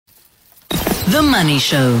The Money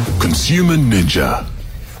Show. Consumer Ninja.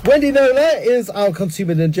 Wendy Nola is our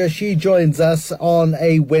Consumer Ninja. She joins us on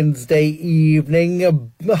a Wednesday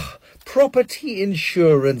evening. Property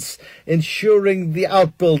insurance, insuring the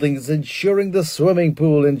outbuildings, insuring the swimming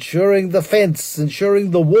pool, insuring the fence,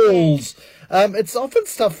 insuring the walls. It's often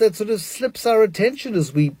stuff that sort of slips our attention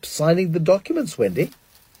as we signing the documents, Wendy.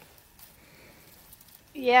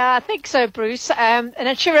 Yeah, I think so, Bruce. An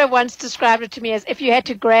insurer once described it to me as if you had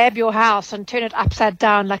to grab your house and turn it upside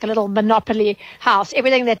down like a little Monopoly house.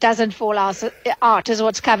 Everything that doesn't fall out is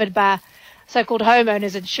what's covered by so-called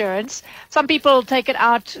homeowners insurance. Some people take it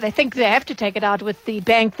out, they think they have to take it out with the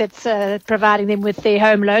bank that's providing them with their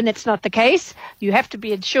home loan. That's not the case. You have to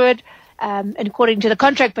be insured and according to the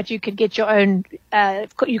contract, but you can get your own,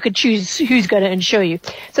 you can choose who's going to insure you.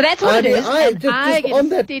 So that's what it is. On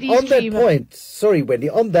that point, sorry,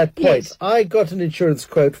 Wendy, on that point, yes. I got an insurance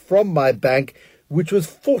quote from my bank, which was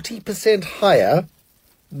 40% higher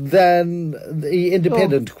than the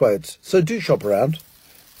independent quote. So do shop around.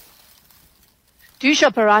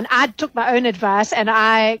 I took my own advice and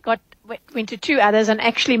I went to two others, and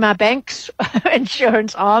actually my bank's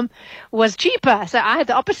insurance arm was cheaper. So I had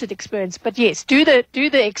the opposite experience. But yes, do the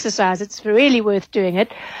exercise. It's really worth doing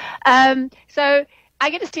it. So I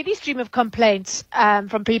get a steady stream of complaints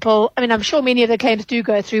from people. I mean, I'm sure many of the claims do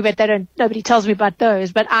go through, but nobody tells me about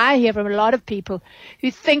those. But I hear from a lot of people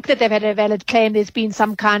who think that they've had a valid claim. There's been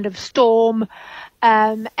some kind of storm,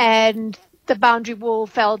 and the boundary wall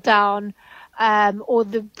fell down. Or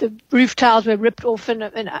the roof tiles were ripped off in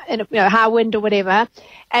a high wind or whatever,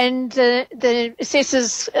 and the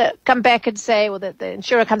assessors come back and say, or the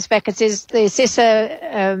insurer comes back and says the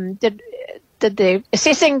assessor did the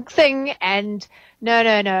assessing thing, and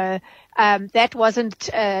no. That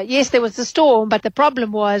wasn't, yes, there was the storm, but the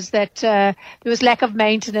problem was that there was lack of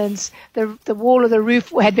maintenance. The wall or the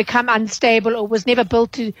roof had become unstable or was never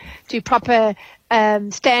built to proper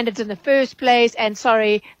standards in the first place. And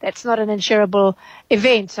sorry, that's not an insurable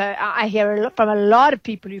event. So I hear from a lot of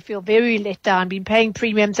people who feel very let down, been paying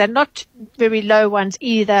premiums and not very low ones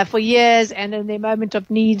either for years and in their moment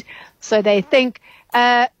of need. So they think,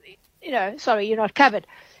 sorry, you're not covered.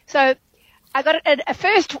 So I got a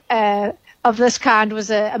first of this kind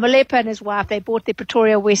was a Molepa and his wife. They bought their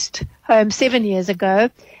Pretoria West home 7 years ago,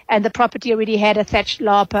 and the property already had a thatched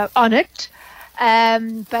lapa on it.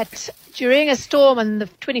 But during a storm on the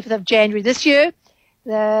 25th of January this year,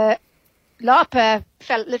 the lapa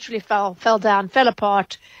fell down, fell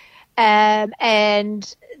apart,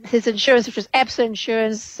 and his insurance, which was ABSA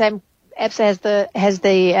insurance, ABSA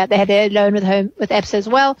they had their loan with ABSA as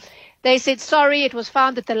well. They said, sorry, it was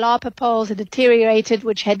found that the lapa poles had deteriorated,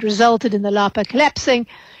 which had resulted in the lapa collapsing.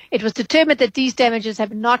 It was determined that these damages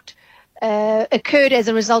have not occurred as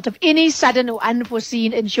a result of any sudden or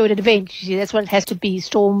unforeseen insured event. You see, that's what it has to be,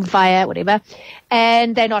 storm, fire, whatever.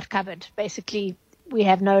 And they're not covered. Basically, we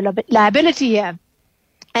have no liability here.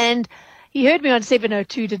 And he heard me on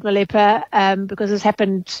 702, did Molepa, because this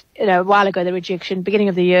happened a while ago, the rejection, beginning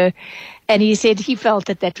of the year. And he said he felt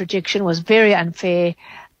that rejection was very unfair.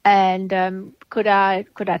 And could I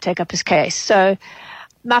take up his case? So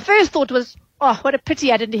my first thought was, oh, what a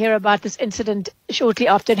pity I didn't hear about this incident shortly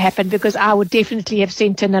after it happened, because I would definitely have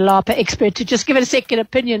sent in a LAPA expert to just give a second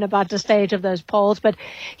opinion about the state of those poles. But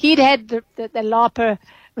he'd had the LAPA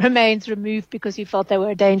remains removed because he felt they were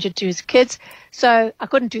a danger to his kids. So I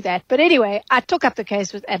couldn't do that. But anyway, I took up the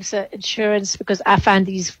case with ABSA Insurance because I find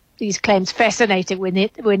these claims fascinating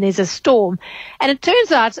when there's a storm. And it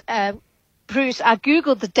turns out, Bruce, I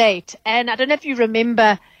Googled the date, and I don't know if you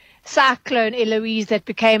remember Cyclone Eloise that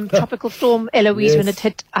became Tropical Storm Eloise when it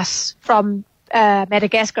hit us from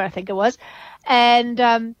Madagascar, I think it was. And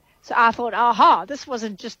so I thought, this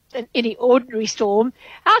wasn't just any ordinary storm.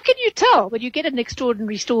 How can you tell when you get an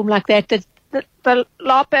extraordinary storm like that the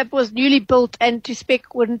LAPA was newly built and to spec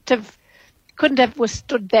couldn't have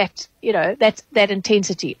withstood that, that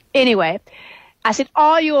intensity. Anyway, I said,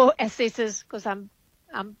 are your assessors, because I'm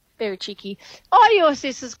very cheeky, are your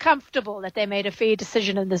assessors comfortable that they made a fair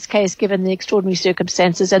decision in this case given the extraordinary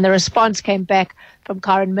circumstances? And the response came back from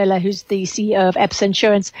Karen Miller, who's the CEO of ABSA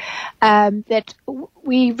Insurance, that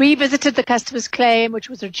we revisited the customer's claim, which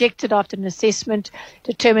was rejected after an assessment,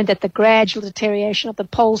 determined that the gradual deterioration of the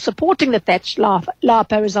poles supporting the thatched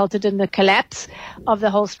LAPA resulted in the collapse of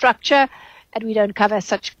the whole structure, and we don't cover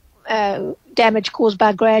such damage caused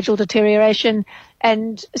by gradual deterioration.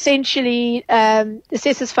 And essentially, the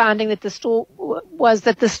assessor's finding that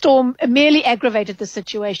the storm merely aggravated the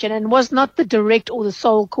situation and was not the direct or the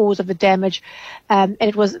sole cause of the damage. And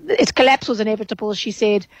its collapse was inevitable, she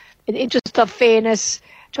said. In the interest of fairness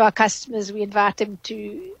to our customers, we invite them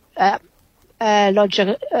to lodge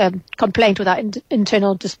a complaint with our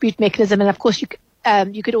internal dispute mechanism. And of course, you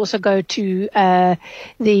could also go to the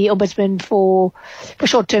Ombudsman for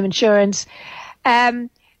short-term insurance. And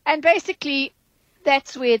basically,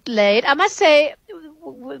 that's where it laid. I must say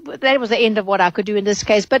that was the end of what I could do in this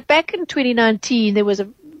case. But back in 2019, there was a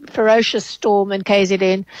ferocious storm in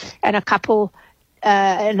KZN, and a couple,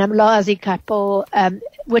 an Umlazi couple,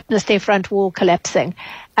 witnessed their front wall collapsing.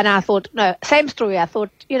 And I thought, no, same story. I thought,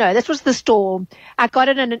 this was the storm. I got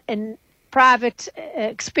it in private,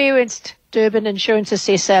 experienced Durban insurance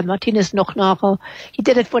assessor, Martinus Nochnagel. He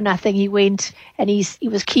did it for nothing. He went and he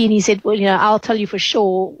was keen. He said, well, I'll tell you for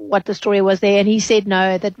sure what the story was there. And he said,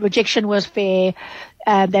 no, that rejection was fair.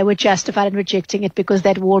 They were justified in rejecting it because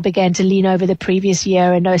that wall began to lean over the previous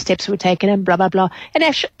year and no steps were taken and blah, blah, blah. And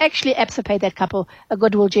actually ABSA paid that couple a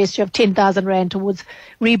goodwill gesture of 10,000 Rand towards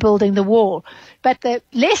rebuilding the wall. But the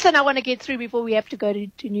lesson I want to get through before we have to go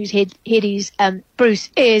to news headies, Bruce,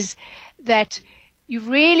 is that you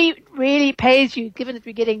really, really pays you, given that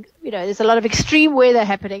we're getting, there's a lot of extreme weather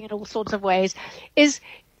happening in all sorts of ways, is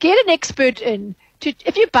get an expert in.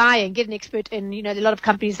 If you're buying, get an expert in. There are a lot of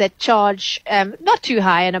companies that charge not too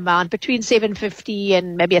high an amount, between 750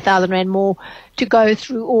 and maybe 1,000 Rand more, to go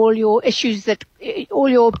through all your issues, all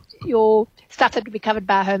your stuff that would be covered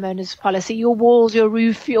by a homeowner's policy, your walls, your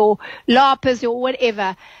roof, your LARPers, your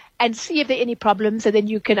whatever, and see if there are any problems, and then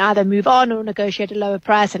you can either move on or negotiate a lower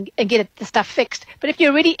price and get the stuff fixed. But if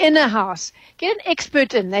you're already in a house, get an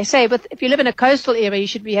expert in. They say, but if you live in a coastal area, you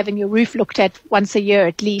should be having your roof looked at once a year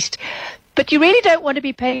at least. But you really don't want to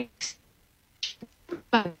be paying.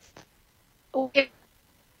 It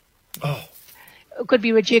could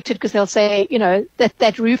be rejected because they'll say,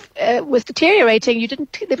 that roof was deteriorating.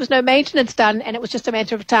 There was no maintenance done, and it was just a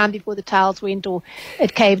matter of time before the tiles went or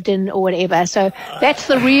it caved in or whatever. So that's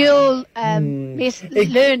the real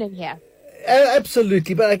learning here.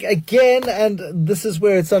 Absolutely, but again, and this is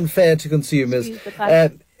where it's unfair to consumers.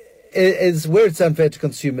 Is where it's unfair to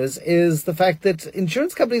consumers is the fact that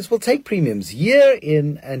insurance companies will take premiums year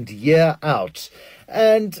in and year out,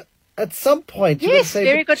 and at some point, yes, say,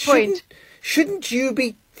 very good point. Shouldn't you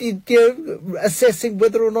be assessing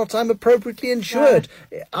whether or not I'm appropriately insured?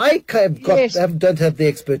 I don't have the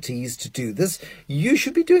expertise to do this. You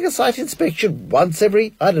should be doing a site inspection once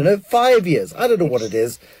every 5 years. I don't know what it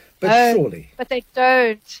is, but surely. But they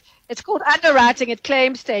don't. It's called underwriting at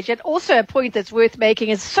claim stage. And also a point that's worth making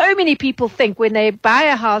is so many people think when they buy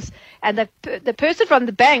a house and the person from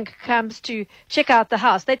the bank comes to check out the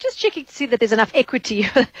house, they're just checking to see that there's enough equity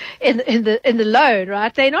in the loan,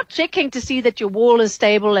 right? They're not checking to see that your wall is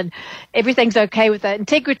stable and everything's okay with the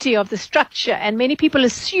integrity of the structure. And many people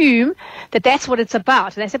assume that that's what it's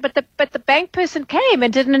about. And they say, but the bank person came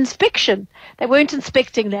and did an inspection. They weren't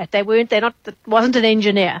inspecting that. It wasn't an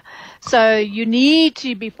engineer. So you need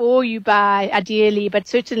to, before you buy, ideally, but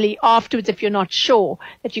certainly afterwards, if you're not sure,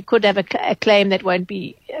 that you could have a claim that won't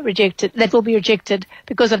be rejected, that will be rejected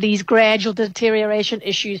because of these gradual deterioration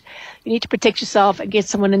issues. You need to protect yourself and get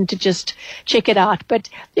someone in to just check it out. But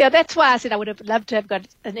yeah, that's why I said I would have loved to have got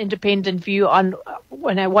an independent view on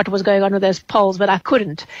what was going on with those polls, but I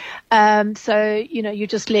couldn't. So, you're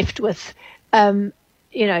just left with,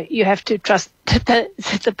 you have to trust that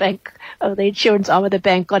the bank or the insurance arm of the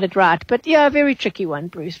bank got it right. But yeah, a very tricky one,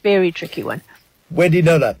 Bruce, very tricky one. Wendy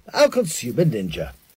Knowler, our consumer ninja.